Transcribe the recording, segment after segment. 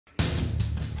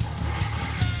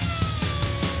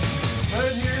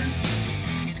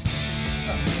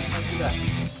check.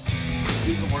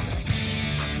 Do some work.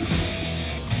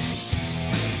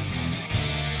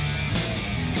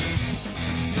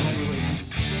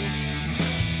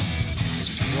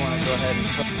 You want to go ahead and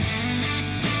put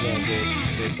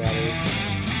great battery.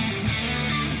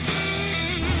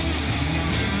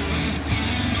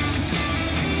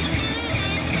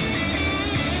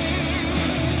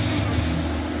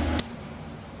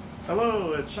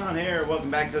 Hello, it's Shawn here.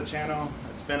 Welcome back to the channel.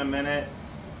 It's been a minute.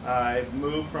 I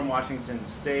moved from Washington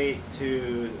State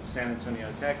to San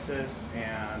Antonio, Texas,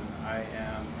 and I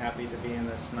am happy to be in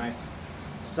this nice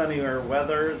sunnier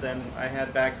weather than I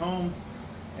had back home.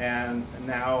 And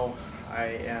now I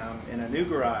am in a new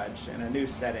garage, in a new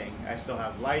setting. I still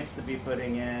have lights to be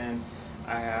putting in.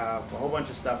 I have a whole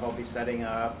bunch of stuff I'll be setting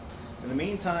up. In the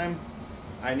meantime,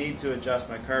 I need to adjust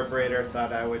my carburetor.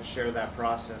 Thought I would share that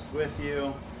process with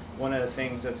you. One of the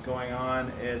things that's going on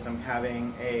is I'm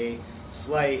having a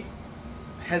slight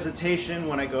hesitation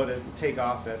when I go to take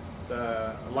off at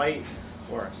the light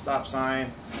or a stop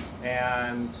sign,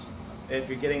 and if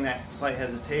you're getting that slight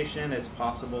hesitation, it's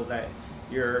possible that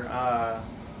your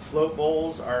float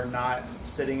bowls are not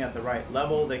sitting at the right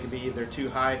level. They could be either too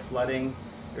high, flooding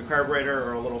your carburetor,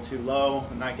 or a little too low,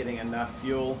 not getting enough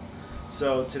fuel.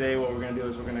 So today what we're going to do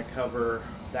is we're going to cover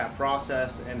that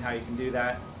process and how you can do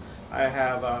that. I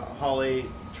have a Holley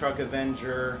Truck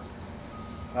Avenger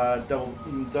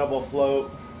double float,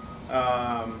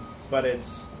 but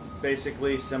it's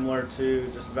basically similar to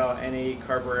just about any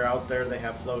carburetor out there. They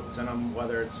have floats in them,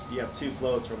 whether it's you have two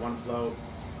floats or one float.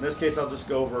 In this case, I'll just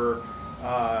go over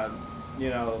you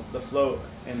know, the float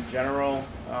in general,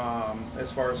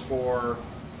 as far as for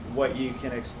what you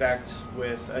can expect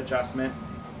with adjustment.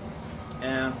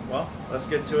 And well, let's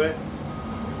get to it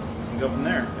and go from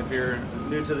there. If you're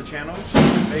new to the channel,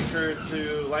 make sure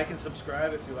to like and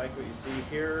subscribe if you like what you see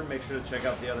here. Make sure to check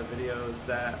out the other videos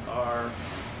that are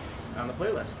on the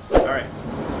playlist. Alright,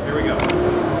 here we go.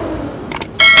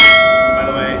 By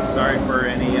the way, sorry for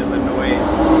any of the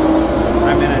noise.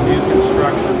 I'm in a new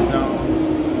construction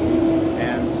zone,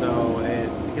 and so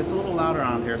it gets a little louder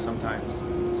around here sometimes,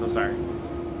 so sorry.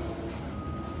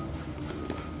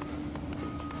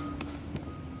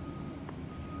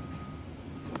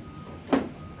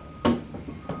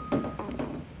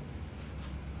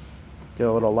 Get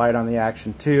a little light on the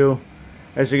action too.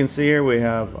 As you can see here, we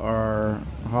have our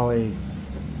Holley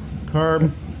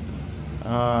Carb.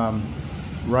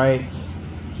 Right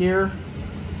here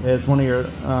is one of your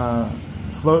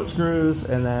float screws,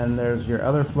 and then there's your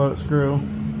other float screw.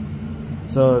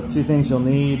 So two things you'll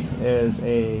need is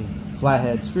a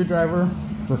flathead screwdriver,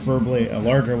 preferably a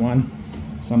larger one,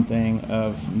 something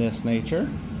of this nature.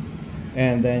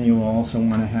 And then you will also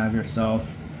want to have yourself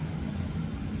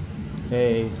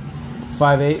a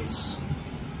 5/8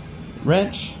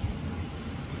 wrench,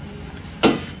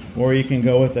 or you can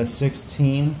go with a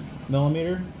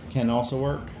 16mm, can also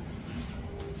work.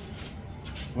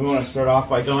 We want to start off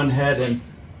by going ahead and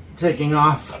taking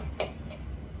off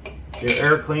your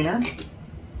air cleaner.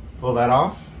 Pull that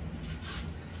off,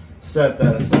 set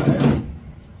that aside,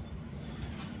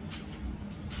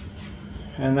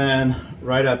 and then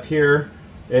right up here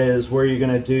is where you're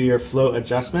going to do your float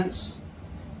adjustments.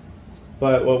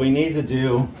 But what we need to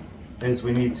do is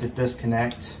we need to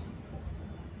disconnect,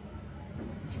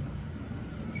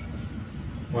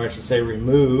 or I should say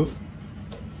remove,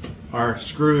 our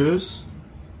screws.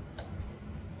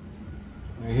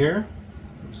 Right here,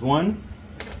 there's one.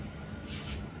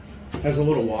 Has a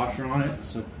little washer on it,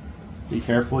 so be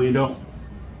careful you don't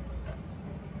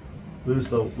lose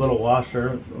the little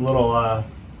washer. It's a little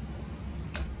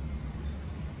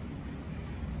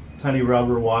tiny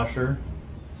rubber washer.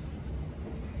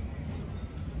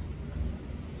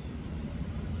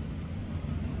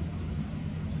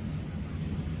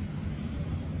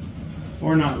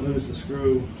 Or not lose the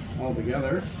screw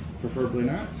altogether, preferably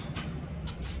not.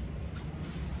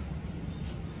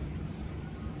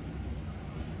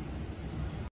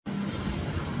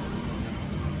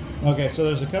 Okay, so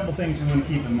there's a couple things you want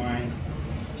to keep in mind.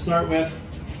 Start with,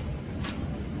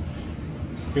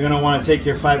 you're going to want to take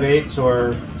your 5/8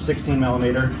 or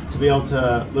 16mm. To be able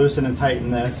to loosen and tighten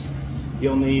this,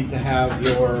 you'll need to have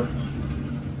your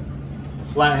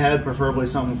flathead, preferably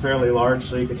something fairly large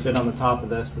so you could fit on the top of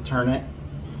this to turn it.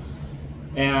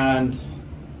 And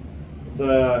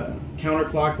the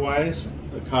counterclockwise,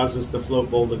 it causes the float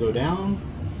bowl to go down.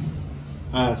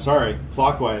 Sorry,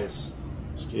 clockwise,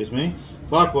 excuse me.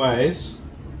 Clockwise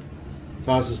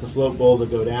causes the float bowl to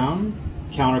go down.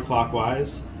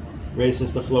 Counterclockwise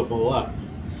raises the float bowl up.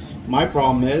 My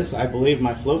problem is, I believe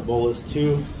my float bowl is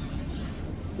too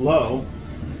low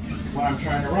when I'm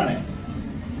trying to run it.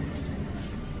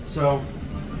 So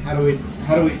how do we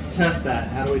test that?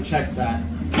 How do we check that?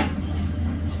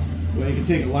 Well, you can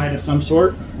take a light of some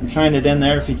sort and shine it in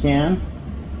there if you can.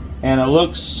 And it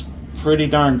looks pretty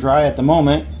darn dry at the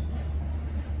moment.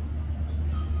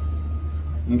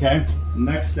 Okay,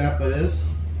 next step is,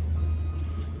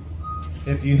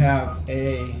 if you have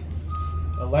a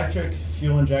electric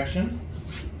fuel injection,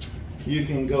 you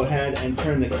can go ahead and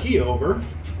turn the key over.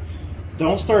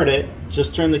 Don't start it,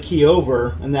 just turn the key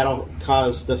over, and that'll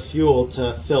cause the fuel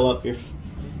to fill up your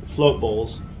float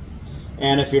bowls.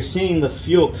 And if you're seeing the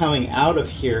fuel coming out of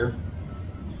here,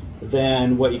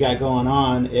 then what you got going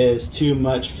on is too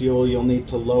much fuel. You'll need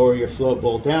to lower your float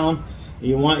bowl down.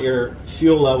 You want your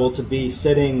fuel level to be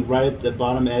sitting right at the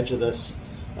bottom edge of this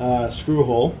screw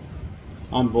hole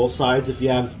on both sides if you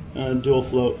have dual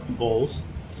float bowls.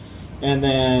 And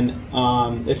then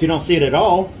if you don't see it at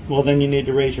all, well, then you need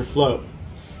to raise your float.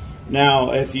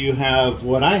 Now if you have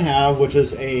what I have, which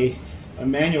is a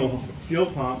manual fuel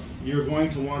pump, you're going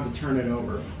to want to turn it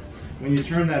over. When you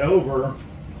turn that over,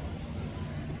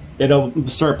 it'll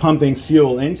start pumping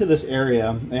fuel into this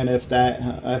area, and if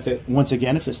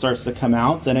it starts to come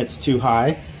out, then it's too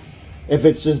high. If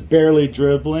it's just barely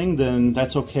dribbling, then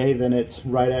that's okay, then it's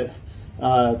right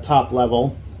at top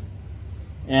level.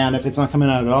 And if it's not coming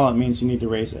out at all, it means you need to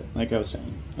raise it, like I was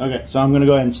saying. Okay, so I'm going to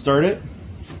go ahead and start it.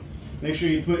 Make sure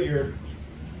you put your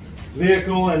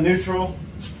vehicle in neutral,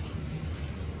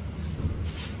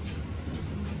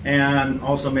 and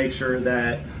also make sure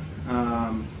that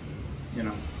you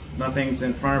know, nothing's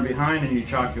in front or behind, and you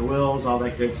chock your wheels, all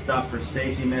that good stuff for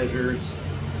safety measures.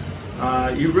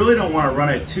 You really don't want to run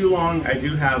it too long. I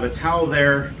do have a towel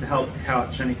there to help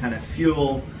catch any kind of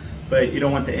fuel, but you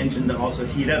don't want the engine to also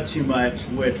heat up too much,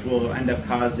 which will end up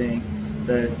causing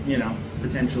the, you know,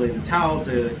 potentially the towel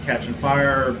to catch on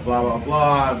fire, blah, blah,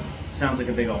 blah. Sounds like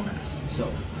a big old mess.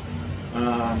 So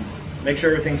make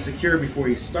sure everything's secure before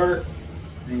you start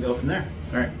and go from there.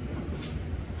 All right.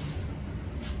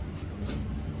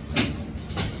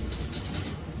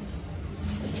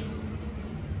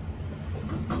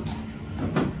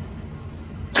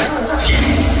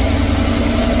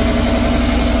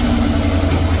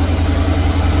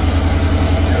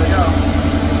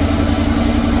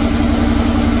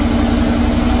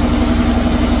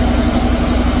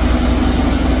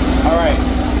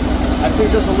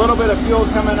 Just a little bit of fuel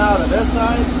coming out of this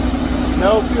side,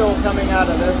 no fuel coming out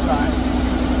of this side.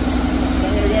 So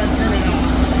I'm going to go ahead and turn it on.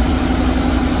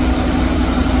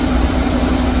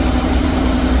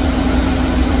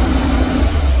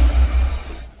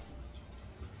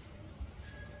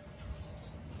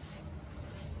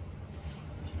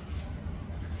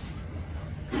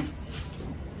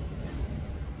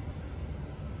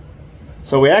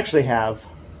 So we actually have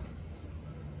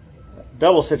a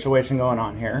double situation going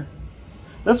on here.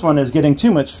 This one is getting too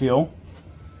much fuel.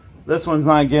 This one's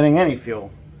not getting any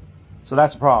fuel. So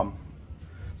that's a problem.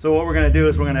 So what we're going to do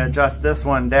is we're going to adjust this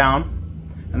one down,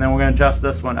 and then we're going to adjust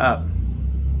this one up.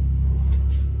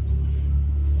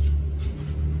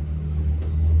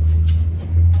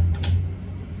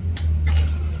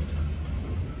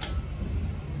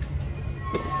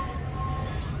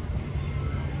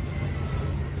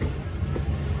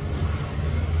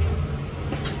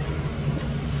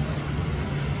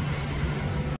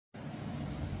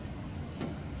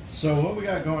 So what we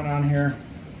got going on here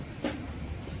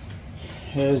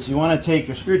is you want to take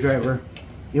your screwdriver,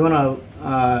 you want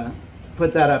to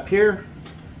put that up here,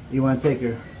 you want to take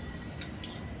your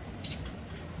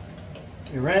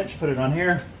wrench, put it on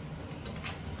here,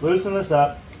 loosen this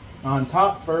up on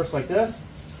top first like this,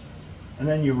 and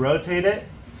then you rotate it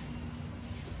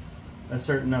a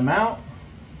certain amount.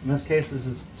 In this case, this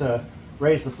is to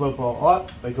raise the float ball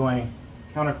up by going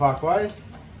counterclockwise,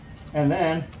 and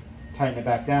then tighten it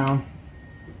back down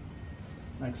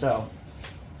like so.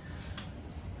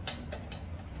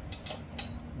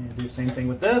 And do the same thing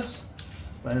with this,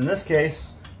 but in this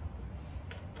case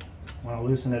I want to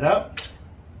loosen it up,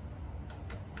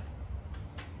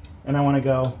 and I want to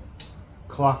go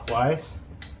clockwise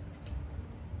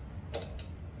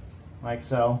like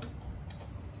so.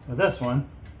 With this one,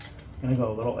 I'm going to go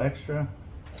a little extra,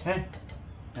 okay,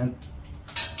 and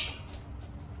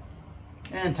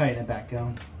tighten it back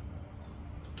down.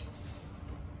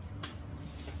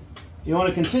 You want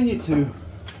to continue to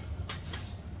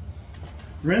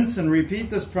rinse and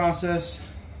repeat this process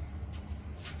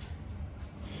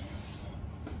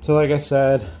till, like I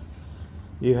said,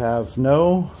 you have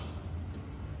no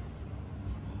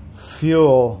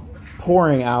fuel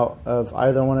pouring out of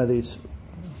either one of these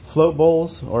float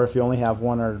bowls, or if you only have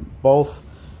one or both.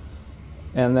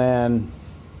 And then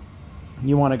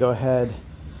you want to go ahead,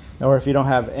 or if you don't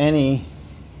have any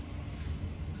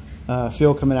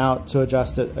fuel coming out to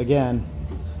adjust it again.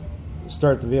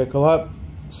 Start the vehicle up,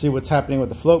 see what's happening with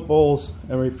the float bowls,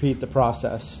 and repeat the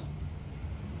process.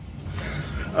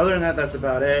 Other than that, that's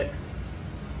about it.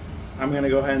 I'm going to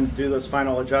go ahead and do those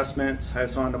final adjustments. I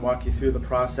just wanted to walk you through the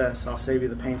process. I'll save you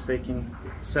the painstaking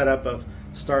setup of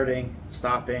starting,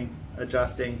 stopping,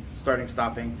 adjusting, starting,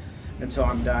 stopping until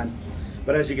I'm done.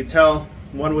 But as you can tell,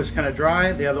 one was kind of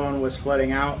dry, the other one was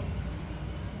flooding out.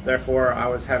 Therefore, I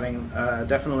was having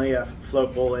definitely a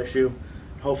float bowl issue.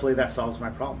 Hopefully that solves my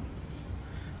problem.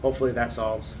 Hopefully that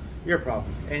solves your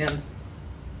problem. And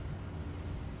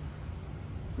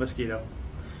mosquito.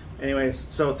 Anyways,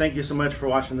 so thank you so much for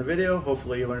watching the video.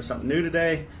 Hopefully you learned something new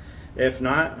today. If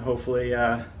not, hopefully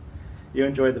you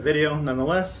enjoyed the video.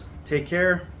 Nonetheless, take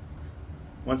care.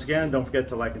 Once again, don't forget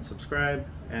to like and subscribe.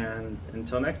 And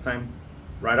until next time,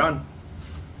 ride on.